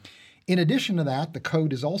 Okay. In addition to that, the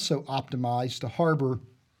code is also optimized to harbor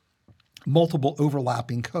multiple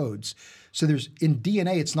overlapping codes. So there's in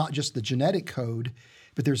DNA, it's not just the genetic code,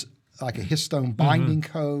 but there's like a histone binding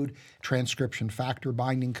code, transcription factor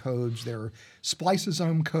binding codes. There are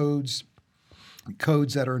spliceosome codes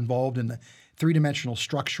that are involved in the three-dimensional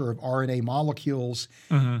structure of RNA molecules.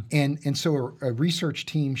 And so a research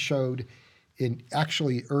team showed in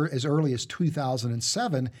actually as early as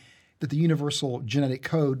 2007 that the universal genetic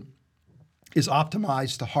code is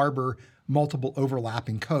optimized to harbor multiple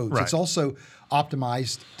overlapping codes. Right. It's also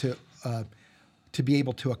optimized to be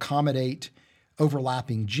able to accommodate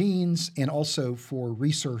overlapping genes and also for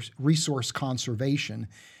resource conservation,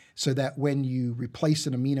 so that when you replace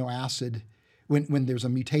an amino acid, when there's a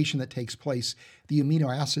mutation that takes place, the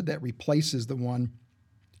amino acid that replaces the one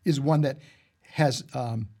is one that has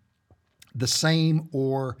the same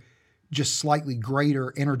or just slightly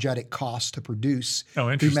greater energetic cost to produce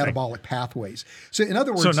through metabolic pathways. So in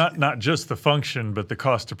other words... So not just the function, but the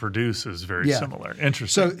cost to produce is very similar.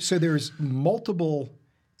 Interesting. So there's multiple...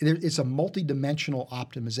 It's a multidimensional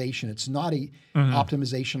optimization. It's not a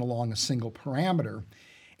optimization along a single parameter.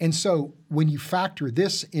 And so when you factor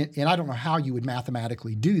this in, and I don't know how you would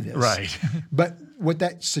mathematically do this, right? But what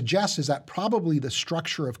that suggests is that probably the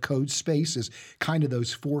structure of code space is kind of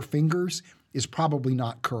those four fingers is probably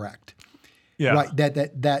not correct. Yeah. Right.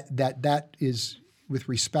 That is with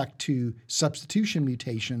respect to substitution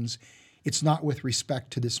mutations. It's not with respect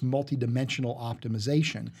to this multidimensional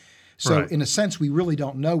optimization. So in a sense, we really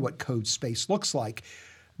don't know what code space looks like.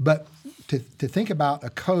 But to think about a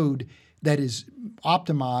code that is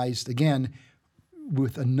optimized, again,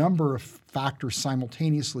 with a number of factors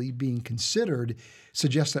simultaneously being considered,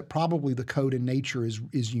 suggests that probably the code in nature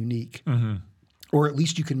is unique. Or at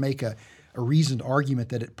least you can make a reasoned argument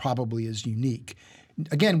that it probably is unique.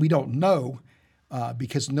 Again, we don't know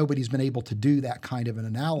because nobody's been able to do that kind of an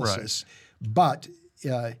analysis. Right. But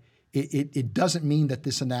it doesn't mean that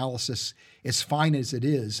this analysis, as fine as it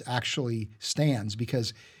is, actually stands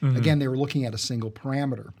because, again, they were looking at a single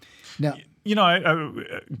parameter. Now,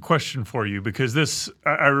 I question for you because this,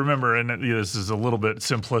 I remember, and this is a little bit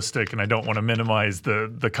simplistic, and I don't want to minimize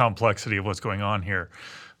the complexity of what's going on here.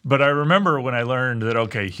 But I remember when I learned that,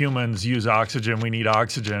 okay, humans use oxygen, we need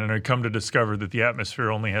oxygen, and I come to discover that the atmosphere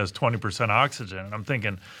only has 20% oxygen. And I'm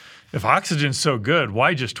thinking, if oxygen's so good,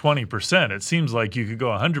 why just 20%? It seems like you could go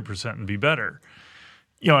 100% and be better.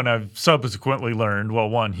 And I've subsequently learned, well,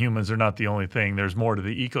 one, humans are not the only thing. There's more to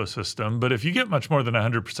the ecosystem. But if you get much more than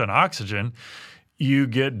 100% oxygen, you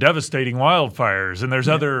get devastating wildfires, and there's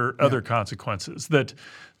other consequences. That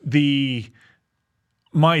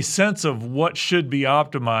my sense of what should be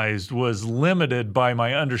optimized was limited by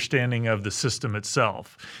my understanding of the system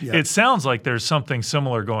itself. Yeah. It sounds like there's something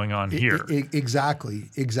similar going on here. Exactly.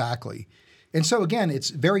 And so again, it's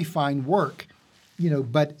very fine work,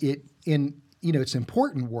 but it's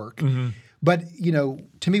important work. But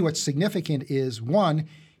to me, what's significant is one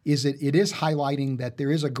is that it is highlighting that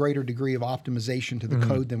there is a greater degree of optimization to the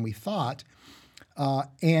code than we thought,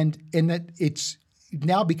 and that it's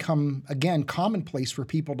now become, again, commonplace for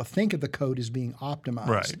people to think of the code as being optimized.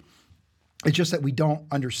 Right. It's just that we don't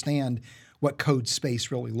understand what code space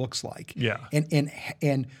really looks like. Yeah.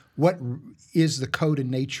 And what is the code in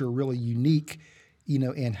nature really unique,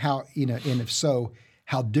 and how, and if so,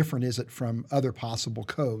 how different is it from other possible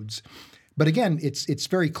codes? But again, it's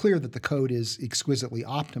very clear that the code is exquisitely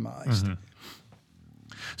optimized.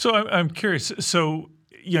 So I'm curious. So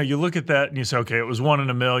you look at that and you say, okay, it was 1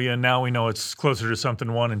 in a million. Now we know it's closer to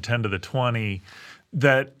something 1 in 10 to the 20.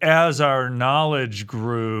 That as our knowledge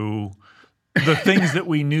grew, the things that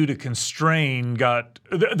we knew to constrain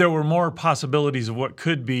there were more possibilities of what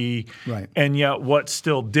could be, right. And yet what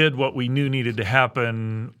still did what we knew needed to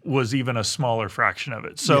happen was even a smaller fraction of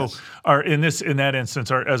it. So yes. in that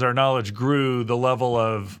instance, as our knowledge grew, the level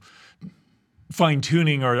of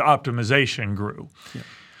fine-tuning or optimization grew. Yeah.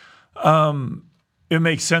 It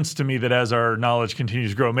makes sense to me that as our knowledge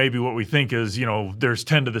continues to grow, maybe what we think is, there's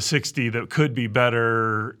 10 to the 60 that could be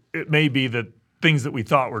better. It may be that things that we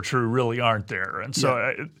thought were true really aren't there. And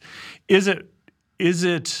so is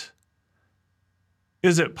it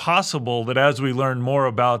possible that as we learn more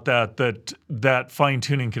about that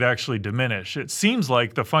fine-tuning could actually diminish? It seems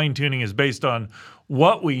like the fine-tuning is based on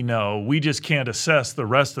what we know. We just can't assess the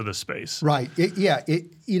rest of the space. Right.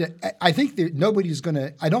 I think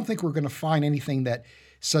that I don't think we're going to find anything that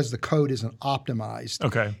says the code isn't optimized.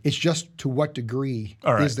 Okay. It's just to what degree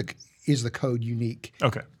is the code unique.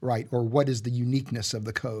 Okay. Right. Or what is the uniqueness of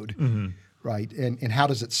the code. Right. And how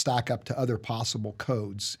does it stack up to other possible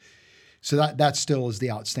codes? So that still is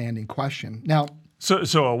the outstanding question. Now,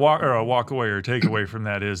 So a walk away or takeaway from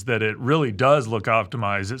that is that it really does look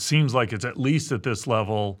optimized. It seems like it's at least at this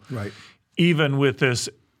level, Right. even with this.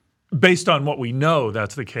 Based on what we know,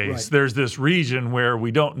 that's the case. Right. There's this region where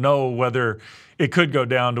we don't know whether it could go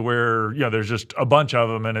down to where there's just a bunch of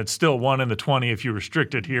them, and it's still 1 in the 20 if you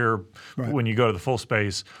restrict it here when you go to the full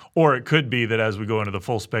space, or it could be that as we go into the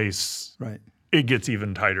full space, it gets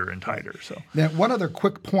even tighter and tighter. So now, one other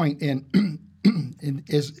quick point in.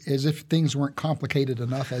 As if things weren't complicated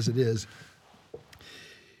enough as it is.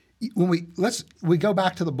 When we go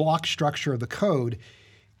back to the block structure of the code,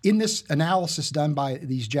 in this analysis done by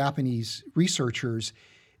these Japanese researchers,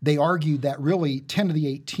 they argued that really 10 to the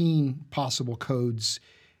 18 possible codes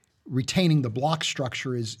retaining the block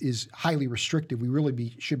structure is highly restrictive. We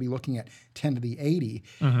really should be looking at 10 to the 80.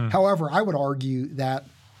 However, I would argue that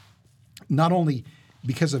not only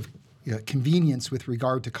because of convenience with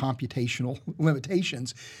regard to computational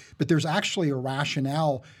limitations, but there's actually a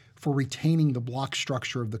rationale for retaining the block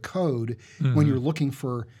structure of the code when you're looking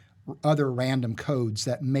for other random codes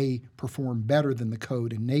that may perform better than the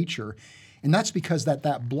code in nature. And that's because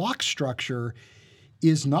that block structure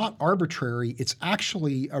is not arbitrary. It's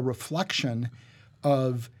actually a reflection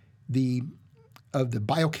of the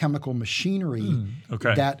biochemical machinery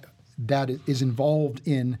that is involved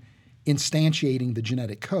in instantiating the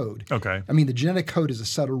genetic code. Okay. I mean, the genetic code is a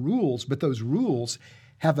set of rules, but those rules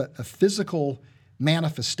have a physical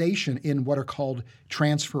manifestation in what are called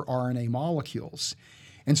transfer RNA molecules.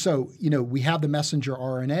 And so, we have the messenger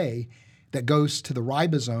RNA that goes to the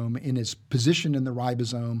ribosome and is positioned in the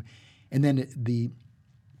ribosome, and then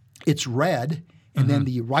it's read, and then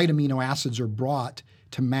the right amino acids are brought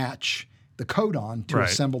to match the codon to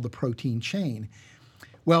assemble the protein chain.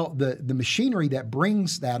 Well, the machinery that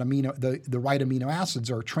brings that the right amino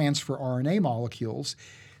acids are transfer RNA molecules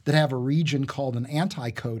that have a region called an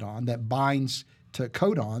anticodon that binds to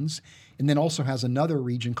codons, and then also has another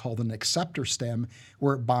region called an acceptor stem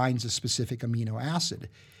where it binds a specific amino acid.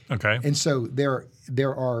 Okay. And so there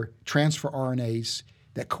are transfer RNAs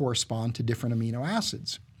that correspond to different amino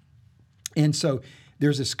acids. And so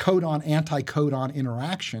there's this codon-anticodon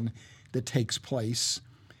interaction that takes place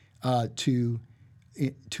to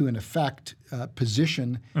in effect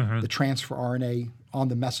position the transfer RNA on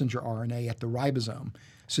the messenger RNA at the ribosome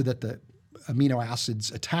so that the amino acids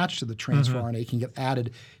attached to the transfer RNA can get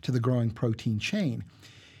added to the growing protein chain.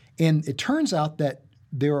 And it turns out that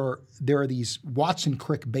there are these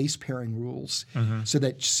Watson-Crick base pairing rules so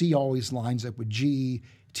that C always lines up with G,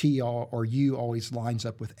 T or U always lines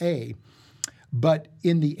up with A. But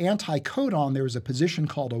in the anticodon, there's a position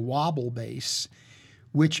called a wobble base,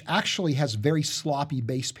 which actually has very sloppy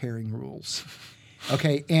base pairing rules.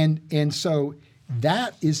 Okay, and so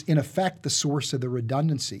that is in effect the source of the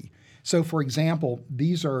redundancy. So, for example,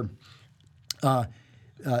 there's a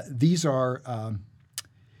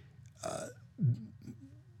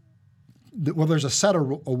set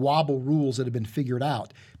of wobble rules that have been figured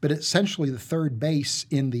out, but essentially the third base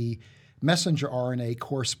in the messenger RNA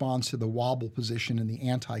corresponds to the wobble position in the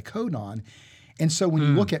anticodon. And so when you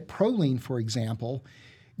look at proline, for example,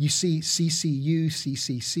 you see CCU,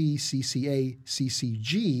 CCC, CCA,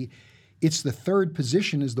 CCG. It's the third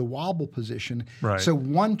position is the wobble position. Right. So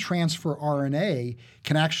one transfer RNA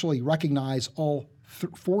can actually recognize all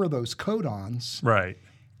 4 of those codons. Right.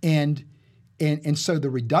 And so the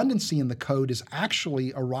redundancy in the code is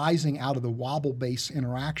actually arising out of the wobble base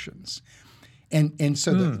interactions. And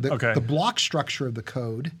so the block structure of the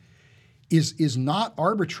code is not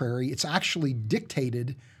arbitrary. It's actually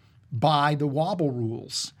dictated by the wobble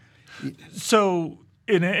rules. So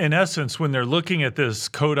in essence, when they're looking at this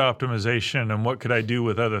code optimization and what could I do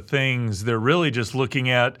with other things, they're really just looking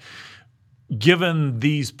at, given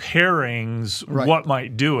these pairings, what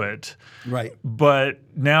might do it. Right. But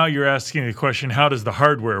now you're asking the question, how does the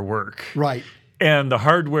hardware work? Right. And the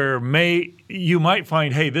hardware you might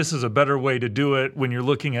find, hey, this is a better way to do it when you're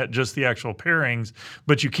looking at just the actual pairings,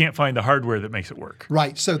 but you can't find the hardware that makes it work.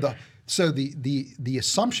 Right. So the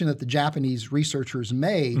assumption that the Japanese researchers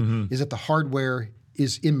made is that the hardware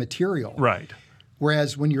is immaterial. Right.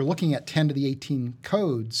 Whereas when you're looking at 10 to the 18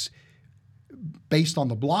 codes, based on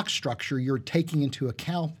the block structure, you're taking into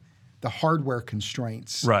account the hardware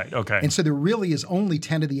constraints. Right, okay. And so there really is only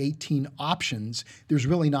 10 to the 18 options. There's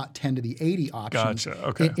really not 10 to the 80 options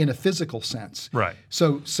in a physical sense. Right.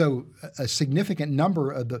 So a significant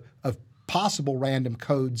number of possible random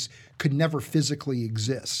codes could never physically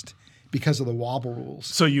exist because of the wobble rules.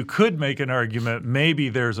 So you could make an argument, maybe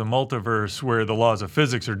there's a multiverse where the laws of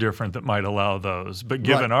physics are different that might allow those. But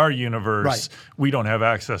given our universe, we don't have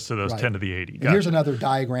access to those 10 to the 80. And here's another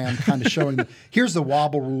diagram kind of showing, here's the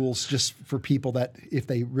wobble rules just for people that, if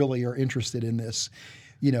they really are interested in this,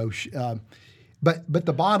 but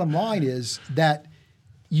the bottom line is that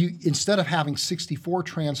you, instead of having 64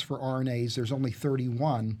 transfer RNAs, there's only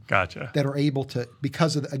 31 that are able to,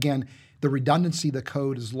 because of, again, the redundancy of the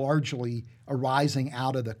code is largely arising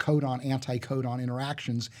out of the codon-anticodon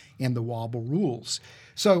interactions and the wobble rules.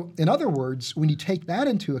 So in other words, when you take that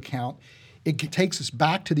into account, it takes us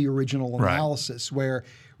back to the original analysis where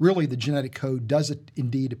really the genetic code does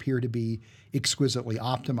indeed appear to be exquisitely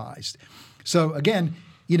optimized. So again,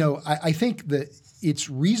 I think that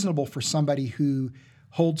it's reasonable for somebody who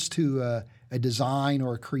holds to a design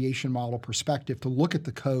or a creation model perspective to look at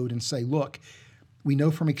the code and say, look, we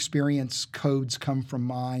know from experience codes come from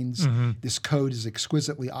minds. This code is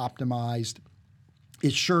exquisitely optimized.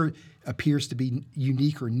 It sure appears to be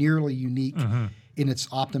unique or nearly unique in its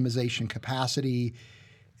optimization capacity.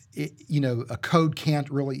 A code can't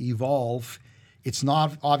really evolve. It's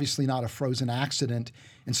not obviously not a frozen accident,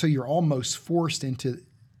 and so you're almost forced into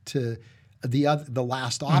the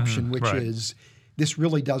last option, which is this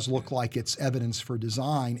really does look like it's evidence for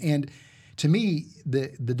design. And to me, the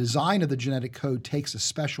design of the genetic code takes a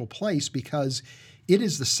special place because it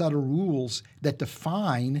is the set of rules that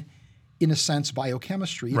define, in a sense,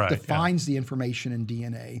 biochemistry. It defines the information in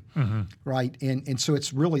DNA, right? And so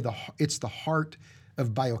it's really the heart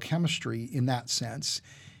of biochemistry in that sense.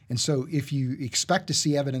 And so if you expect to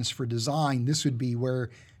see evidence for design, this would be where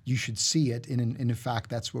you should see it. And in fact,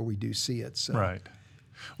 that's where we do see it. So. Right.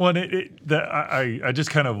 Well, and I just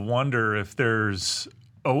kind of wonder if there's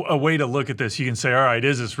a way to look at this. You can say, all right,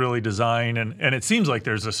 is this really design? And it seems like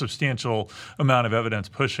there's a substantial amount of evidence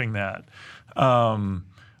pushing that.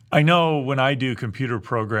 I know when I do computer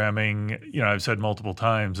programming, I've said multiple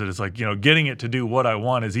times that it's like, getting it to do what I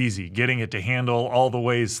want is easy. Getting it to handle all the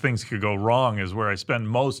ways things could go wrong is where I spend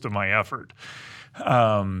most of my effort.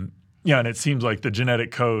 And it seems like the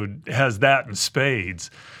genetic code has that in spades.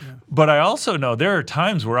 Yeah. But I also know there are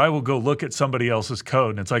times where I will go look at somebody else's code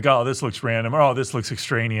and it's like, oh, this looks random, or oh, this looks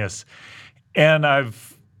extraneous. And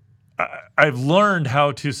I've learned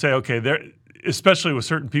how to say, okay, especially with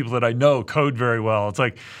certain people that I know code very well, it's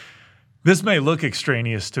like, this may look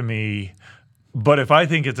extraneous to me, but if I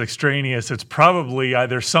think it's extraneous, it's probably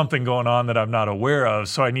either something going on that I'm not aware of,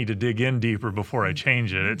 so I need to dig in deeper before I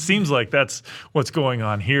change it. It seems like that's what's going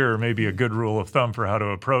on here, maybe a good rule of thumb for how to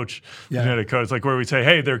approach genetic code. It's like where we say,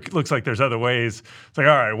 hey, there looks like there's other ways. It's like,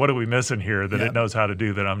 all right, what are we missing here that it knows how to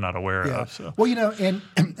do that I'm not aware of? So. Well, and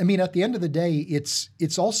I mean, at the end of the day,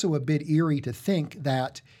 it's also a bit eerie to think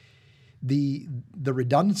that the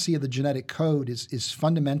redundancy of the genetic code is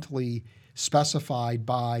fundamentally specified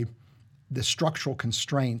by the structural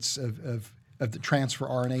constraints of the transfer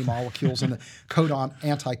RNA molecules and the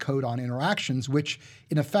codon-anticodon interactions, which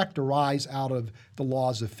in effect arise out of the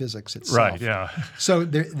laws of physics itself. Right, yeah. So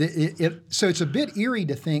so it's a bit eerie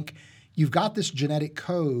to think you've got this genetic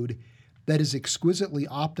code that is exquisitely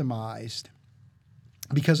optimized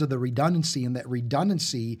because of the redundancy, and that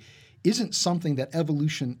redundancy isn't something that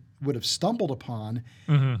evolution would have stumbled upon,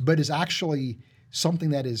 but is actually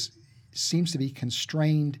something that seems to be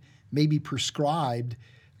constrained, maybe prescribed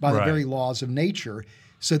by the very laws of nature.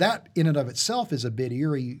 So that in and of itself is a bit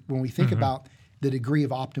eerie when we think about the degree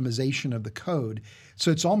of optimization of the code.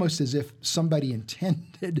 So it's almost as if somebody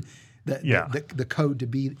intended the code to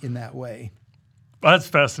be in that way. Well, that's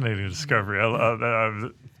fascinating discovery.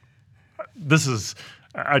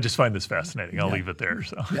 I just find this fascinating. I'll leave it there.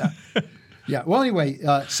 So. Yeah. Well, anyway,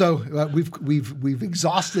 so we've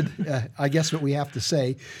exhausted, I guess, what we have to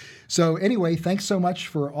say. So anyway, thanks so much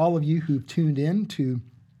for all of you who've tuned in to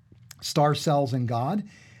Star Cells and God.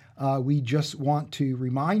 We just want to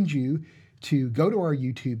remind you to go to our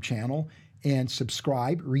YouTube channel and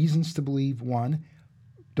subscribe, Reasons to Believe 1.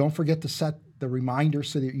 Don't forget to set the reminder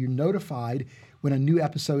so that you're notified when a new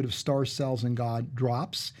episode of Star Cells and God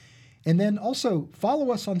drops. And then also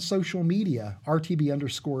follow us on social media,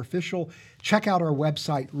 RTB_official. Check out our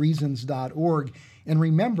website, reasons.org. And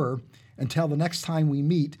remember, until the next time we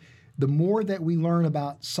meet, the more that we learn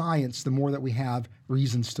about science, the more that we have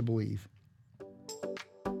reasons to believe.